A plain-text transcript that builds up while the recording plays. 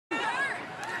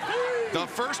The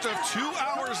first of 2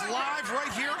 hours live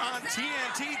right here on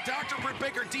TNT. Dr. Britt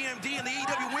Baker, D.M.D, and the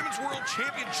AEW Women's World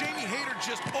Champion Jamie Hayter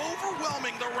just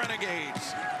overwhelming the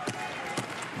Renegades.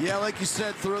 Yeah, like you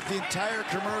said, throughout the entire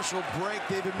commercial break,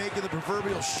 they've been making the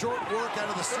proverbial short work out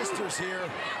of the sisters here.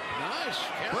 Nice.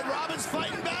 Yeah. But Robin's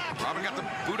fighting back. Robin got the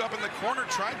boot up in the corner,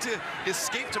 tried to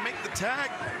escape to make the tag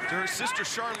to her sister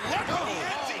Charlotte.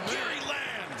 Gary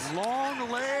lands. Long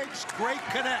legs, great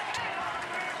connect.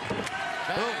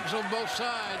 Tags on both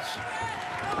sides.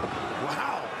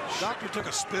 Wow. Doctor took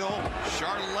a spill.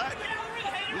 Charlotte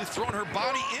really throwing her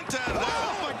body into the...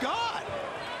 Oh, my God.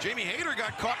 Jamie Hayter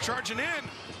got caught charging in.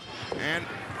 And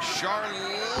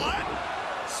Charlotte,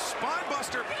 spine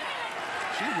buster.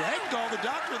 She ragdolled the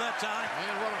doctor that time.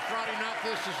 Man, what a Friday night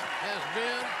this has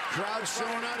been. Crowd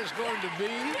Friday night is going to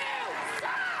be.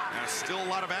 Now, still a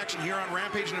lot of action here on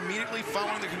Rampage, and immediately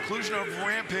following the conclusion of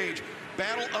Rampage,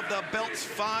 Battle of the Belts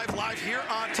 5 live here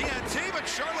on TNT, but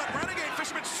Charlotte Renegade,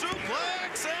 Fisherman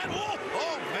suplex, and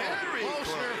very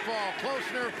Close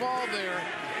near fall there.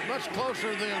 Much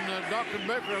closer than Dr.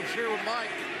 Baker, I'm sure, would like.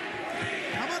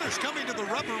 How about us coming to the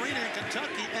Rub Arena in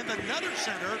Kentucky and another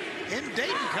center in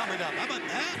Dayton coming up? How about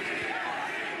that?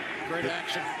 Great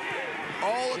action.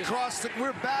 All across the...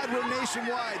 We're bad. We're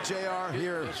nationwide, JR,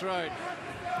 here. That's right.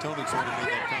 Tony told me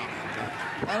that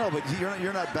comment. I know, but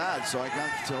you're not bad, so I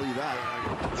can't tell you that.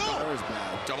 That was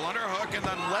bad. Double underhook, and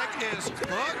the leg is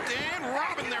hooked, and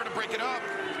Robin there to break it up.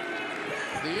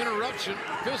 The interruption,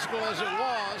 physical as it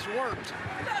was, worked.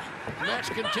 Match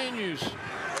continues.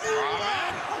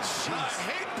 Robin, the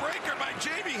hate breaker by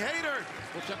Jamie Hayter.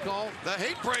 What's that called? The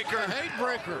hate breaker. The hate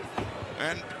breaker.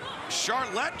 And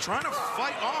Charlotte trying to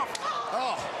fight off.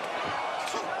 Oh.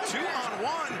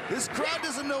 2-on-1. This crowd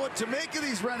doesn't know what to make of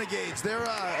these Renegades. They're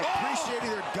appreciating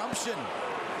their gumption.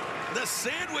 The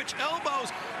sandwich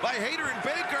elbows by Hayter and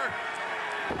Baker.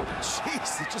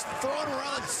 Jeez, they're just throwing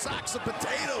around like sacks of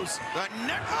potatoes. The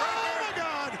neck breaker. Oh, my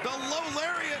God. The low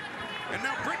lariat. And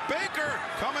now Britt Baker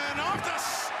coming off the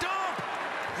stump.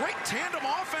 Great tandem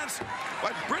offense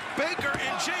by Britt Baker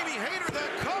and Jamie Hayter. The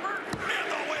cover and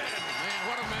the win. Man,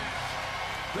 what a match.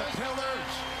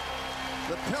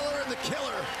 The pillar and the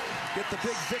killer get the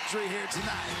big victory here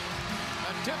tonight.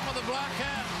 A tip of the black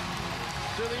hat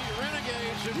to the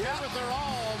Renegades who gave it their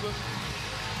all, but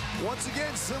once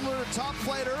again, similar to Top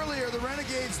Flight earlier, the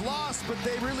Renegades lost, but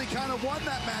they really kind of won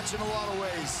that match in a lot of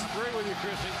ways. I agree with you,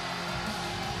 Chrissy.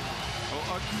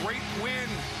 Oh, a great win.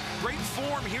 Great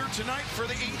form here tonight for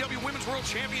the AEW Women's World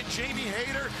Champion Jamie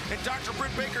Hayter and Dr. Britt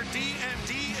Baker,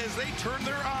 D.M.D, as they turn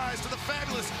their eyes to the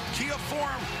fabulous Kia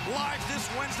Forum live this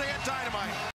Wednesday at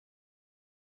Dynamite.